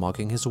captions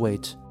mocking his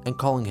weight and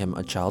calling him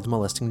a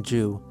child-molesting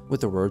Jew,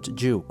 with the word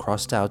Jew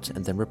crossed out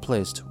and then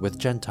replaced with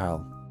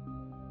Gentile.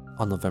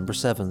 On November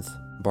 7th,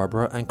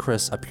 Barbara and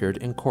Chris appeared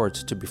in court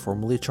to be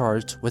formally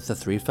charged with the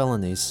 3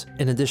 felonies,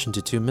 in addition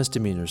to 2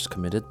 misdemeanors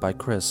committed by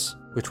Chris,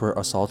 which were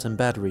assault and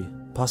battery,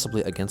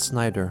 possibly against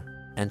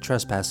Snyder, and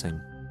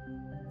trespassing.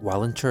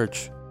 While in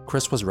church,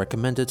 Chris was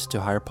recommended to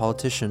hire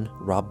politician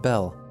Rob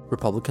Bell,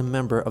 Republican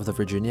member of the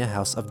Virginia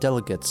House of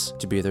Delegates,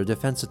 to be their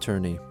defense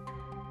attorney.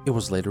 It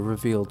was later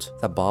revealed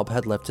that Bob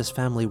had left his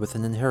family with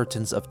an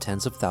inheritance of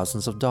tens of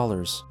thousands of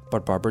dollars,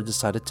 but Barbara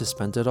decided to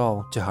spend it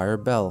all to hire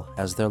Bell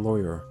as their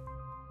lawyer.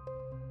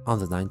 On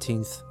the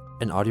 19th,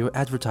 an audio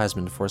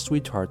advertisement for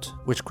Sweetheart,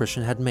 which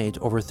Christian had made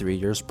over 3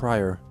 years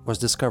prior, was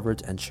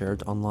discovered and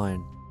shared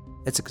online.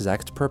 Its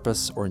exact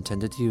purpose or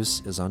intended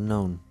use is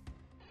unknown.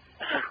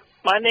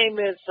 My name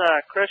is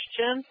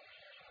Christian.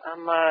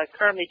 I'm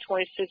currently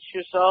 26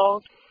 years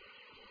old.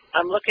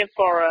 I'm looking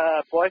for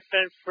a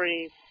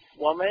boyfriend-free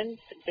woman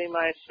to be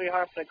my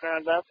sweetheart from the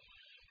ground up.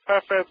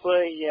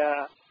 Preferably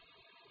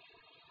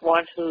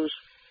one who's,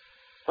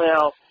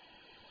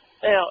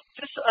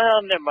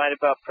 never mind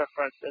about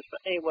preferences.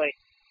 But anyway,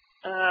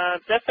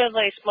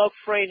 definitely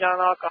smoke-free,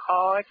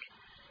 non-alcoholic,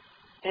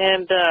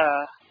 and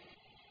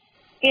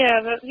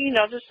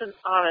just an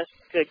honest,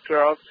 good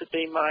girl to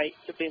be my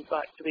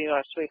sweetheart, to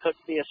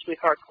be a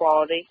sweetheart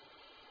quality.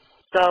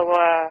 So,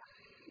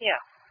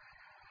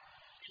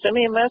 send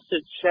me a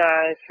message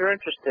if you're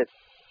interested.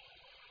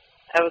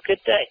 Have a good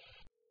day.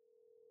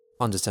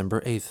 On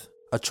December 8th,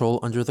 a troll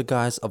under the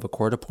guise of a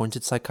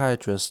court-appointed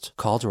psychiatrist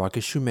called Rocky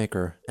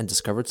Shoemaker and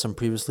discovered some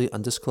previously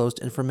undisclosed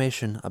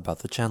information about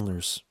the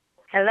Chandlers.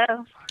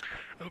 Hello?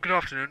 Oh, good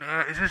afternoon.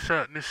 Is this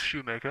Miss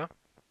Shoemaker?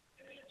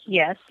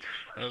 Yes.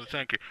 Oh,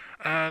 thank you.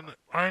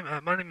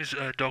 My name is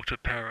Dr.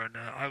 Perrin.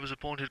 I was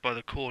appointed by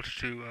the court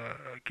to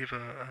give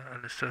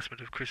an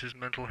assessment of Chris's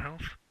mental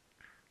health.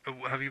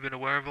 Have you been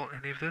aware of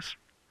any of this?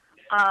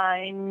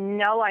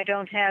 No, I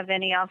don't have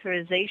any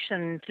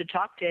authorization to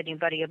talk to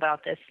anybody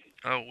about this.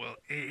 Oh, well,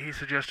 he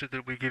suggested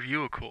that we give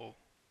you a call.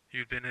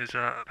 You've been his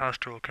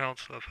pastoral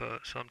counselor for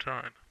some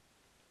time.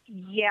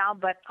 Yeah,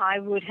 but I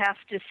would have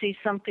to see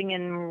something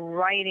in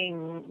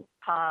writing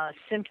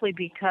simply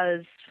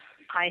because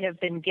I have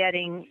been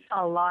getting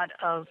a lot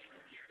of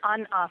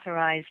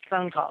unauthorized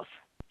phone calls.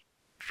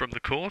 From the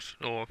court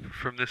or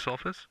from this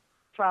office?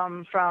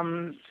 From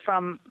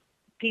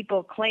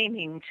people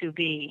claiming to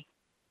be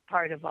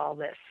part of all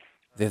this.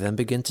 They then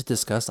begin to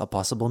discuss a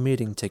possible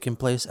meeting taking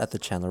place at the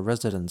Chandler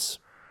residence.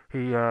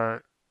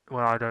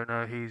 Well, I don't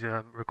know, he's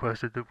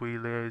requested that we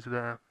liaise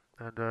there,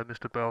 and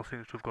Mr. Bell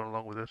seems to have gone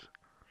along with it.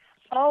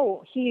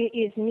 Oh, he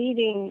is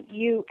meeting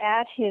you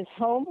at his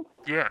home?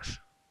 Yes.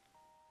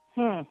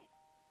 Hmm.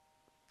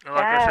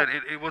 Like I said,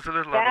 it was a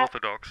little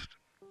unorthodox.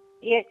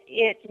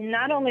 It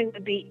not only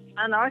would be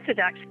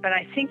unorthodox, but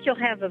I think you'll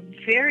have a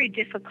very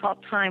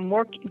difficult time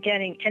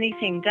getting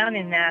anything done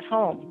in that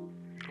home.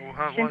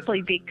 Well,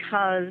 simply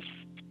because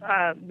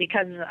of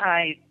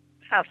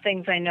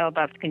things I know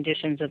about the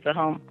conditions of the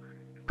home.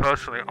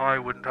 Personally, I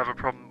wouldn't have a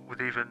problem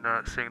with even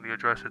seeing the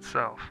address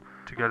itself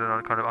to get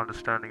a kind of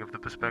understanding of the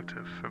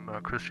perspective from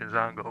Christian's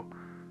angle.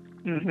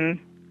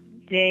 Mm-hmm.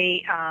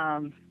 They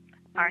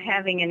are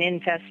having an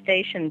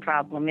infestation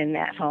problem in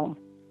that home.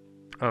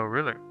 Oh,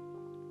 really?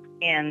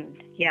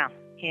 And yeah,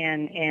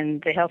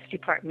 and the health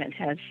department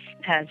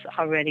has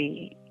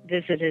already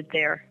visited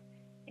there,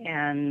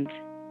 and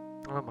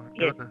oh my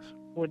goodness,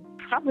 it would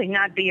probably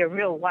not be a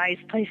real wise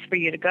place for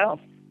you to go.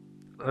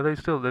 Are they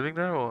still living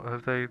there, or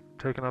have they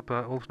taken up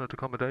alternate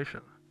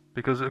accommodation?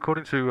 Because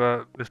according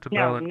to Mr.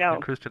 Bell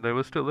and Christian, they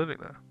were still living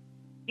there.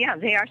 Yeah,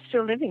 they are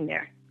still living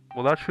there.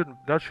 Well, that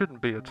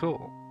shouldn't be at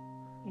all.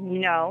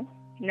 No,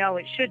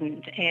 it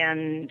shouldn't.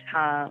 And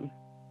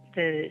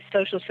the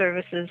social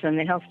services and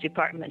the health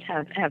department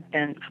have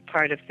been a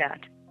part of that.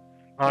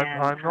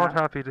 I'm not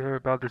happy to hear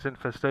about this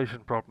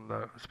infestation problem,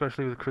 though,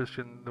 especially with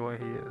Christian the way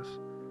he is.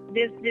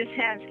 This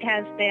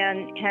has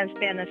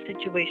been a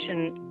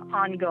situation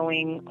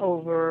ongoing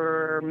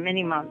over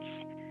many months,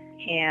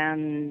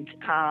 and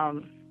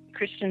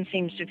Christian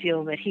seems to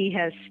feel that he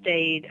has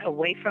stayed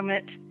away from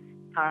it,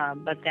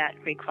 but that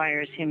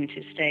requires him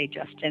to stay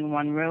just in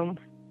one room.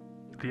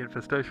 The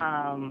infestation.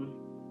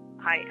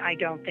 I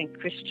don't think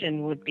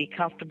Christian would be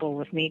comfortable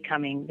with me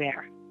coming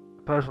there.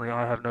 Personally,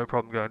 I have no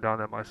problem going down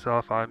there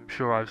myself. I'm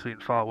sure I've seen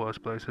far worse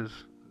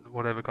places,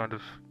 whatever kind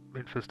of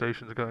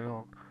infestations are going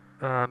on.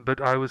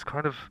 But I was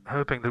kind of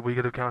hoping that we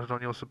could have counted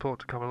on your support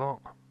to come along,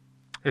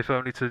 if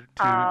only to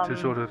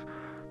sort of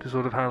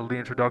handle the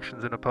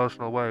introductions in a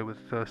personal way with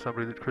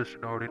somebody that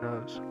Christian already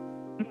knows.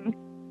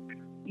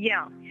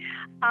 Yeah,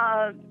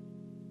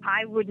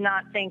 I would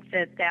not think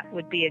that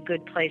would be a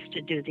good place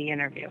to do the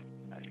interview.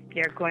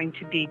 They're going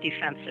to be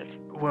defensive.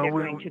 Well, they're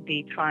going to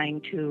be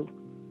trying to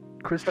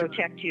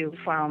protect you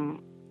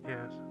from.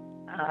 Yes.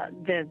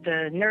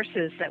 The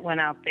nurses that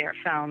went out there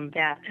found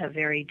that a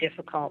very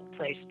difficult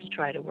place to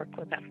try to work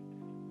with them.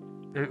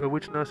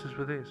 Which nurses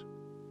were these?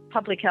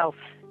 Public health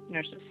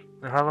nurses.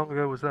 And how long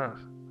ago was that?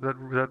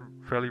 That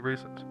fairly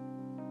recent?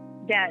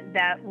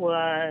 That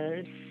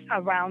was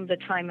around the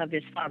time of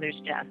his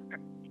father's death.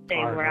 They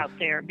were out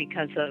there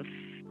because of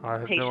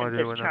patient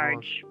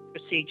discharge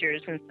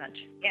procedures and such.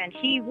 And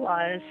he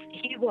was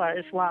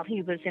while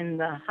he was in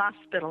the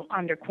hospital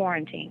under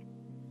quarantine.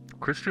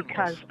 Christian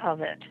because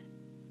of it.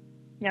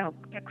 No,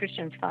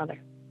 Christian's father.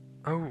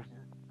 Oh.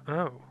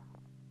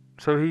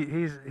 So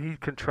he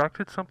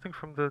contracted something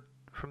from the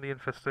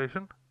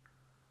infestation?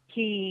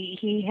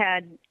 He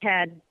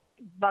had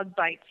bug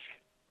bites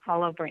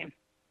all over him.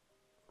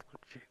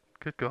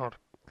 Good God.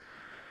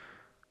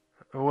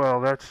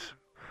 Well, that's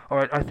all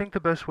right. I think the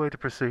best way to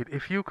proceed,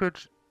 if you could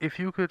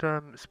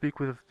speak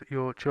with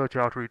your church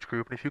outreach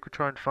group, and if you could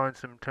try and find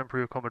some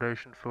temporary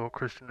accommodation for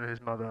Christian and his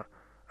mother,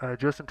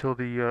 just until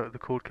the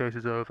court case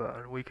is over,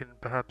 and we can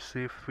perhaps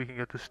see if we can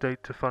get the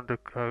state to fund a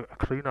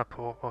cleanup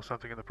or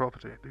something in the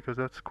property, because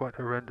that's quite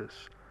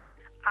horrendous.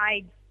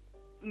 I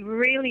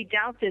really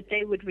doubt that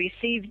they would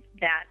receive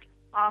that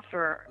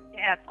offer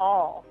at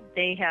all.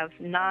 They have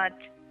not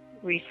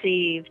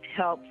received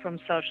help from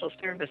social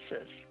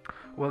services.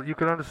 Well, you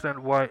can understand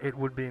why it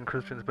would be in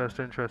Christian's best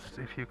interest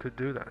if you could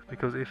do that,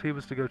 because if he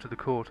was to go to the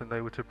court and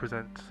they were to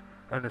present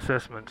an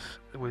assessment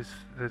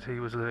that he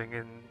was living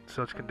in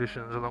such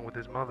conditions along with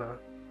his mother,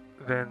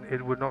 then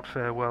it would not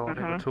fare well on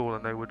him at all,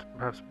 and they would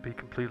perhaps be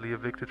completely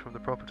evicted from the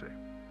property,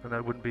 and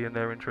that wouldn't be in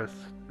their interests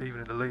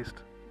even in the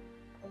least.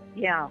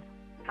 Yeah,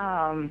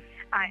 I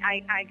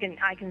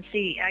can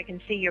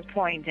see your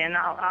point, and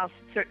I'll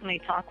certainly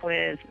talk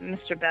with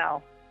Mr.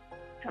 Bell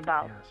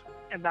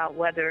about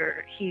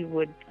whether he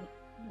would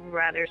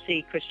rather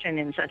see Christian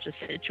in such a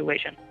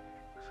situation.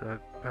 So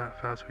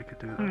perhaps we could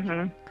do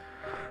that.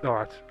 All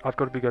right, I've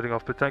got to be getting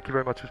off, but thank you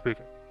very much for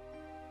speaking.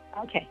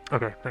 Okay.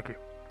 Okay, thank you.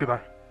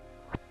 Goodbye.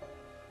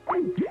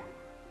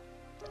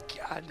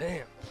 God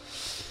damn.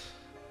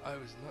 I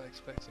was not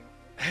expecting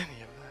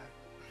any of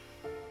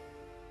that.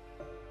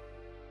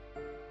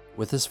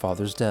 With his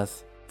father's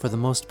death, for the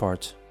most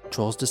part,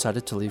 Trolls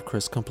decided to leave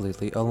Chris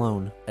completely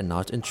alone and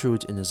not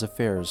intrude in his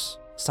affairs,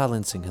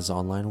 silencing his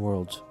online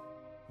world.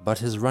 But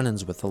his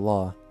run-ins with the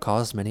law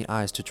caused many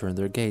eyes to turn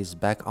their gaze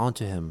back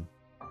onto him,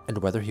 and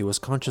whether he was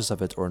conscious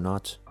of it or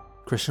not,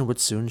 Christian would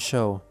soon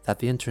show that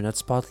the internet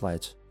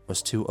spotlight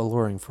was too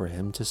alluring for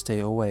him to stay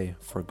away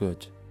for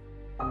good.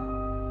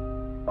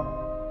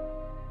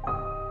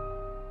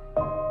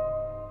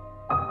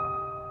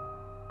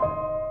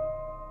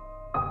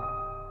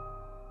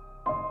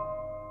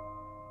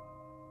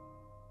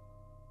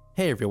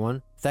 Hey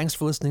everyone, thanks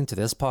for listening to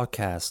this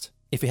podcast.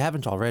 If you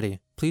haven't already,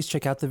 please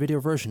check out the video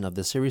version of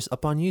this series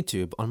up on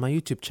YouTube on my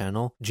YouTube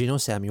channel, Gino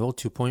Samuel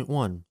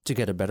 2.1, to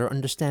get a better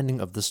understanding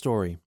of the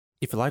story.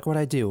 If you like what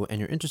I do and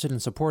you're interested in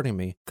supporting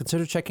me,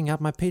 consider checking out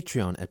my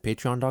Patreon at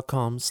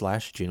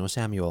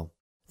patreon.com/GinoSamuel.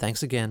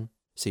 Thanks again.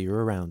 See you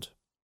around.